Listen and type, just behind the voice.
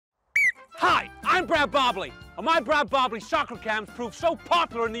Hi, I'm Brad Bobley, and my Brad Bobley soccer cams proved so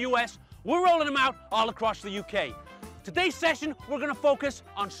popular in the US, we're rolling them out all across the UK. Today's session, we're going to focus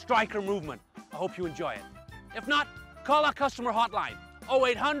on striker movement. I hope you enjoy it. If not, call our customer hotline,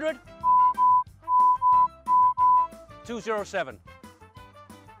 0800 207.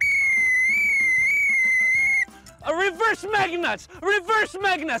 A reverse magnuts,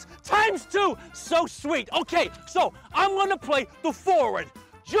 ×2, so sweet. Okay, so I'm gonna play the forward.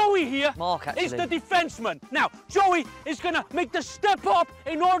 Joey here is the defenseman. Now, Joey is gonna make the step up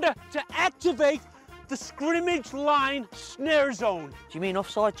in order to activate the scrimmage line snare zone. Do you mean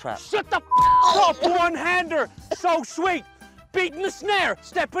offside trap? Shut the up, one-hander, so sweet. Beating the snare,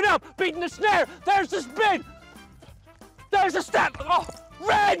 stepping up, beating the snare. There's the spin. There's a step. Oh,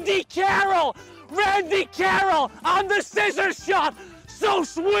 Randy Carroll on the scissor shot. So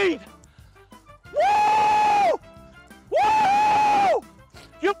sweet. Woo! Woo!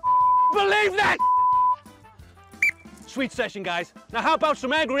 You believe that? Sweet session, guys. Now how about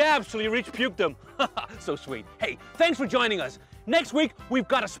some angry abs till you reach pukedom? So sweet. Hey, thanks for joining us. Next week, we've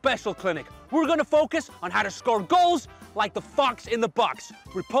got a special clinic. We're gonna focus on how to score goals like the fox in the box.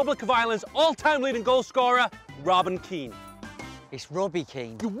 Republic of Ireland's all-time leading goal scorer, Robin Keane. It's Robbie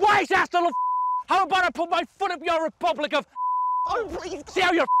Keane. You wise-ass little How about I put my foot up your Republic of... Oh, please. See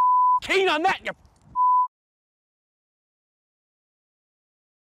how you're keen on that, you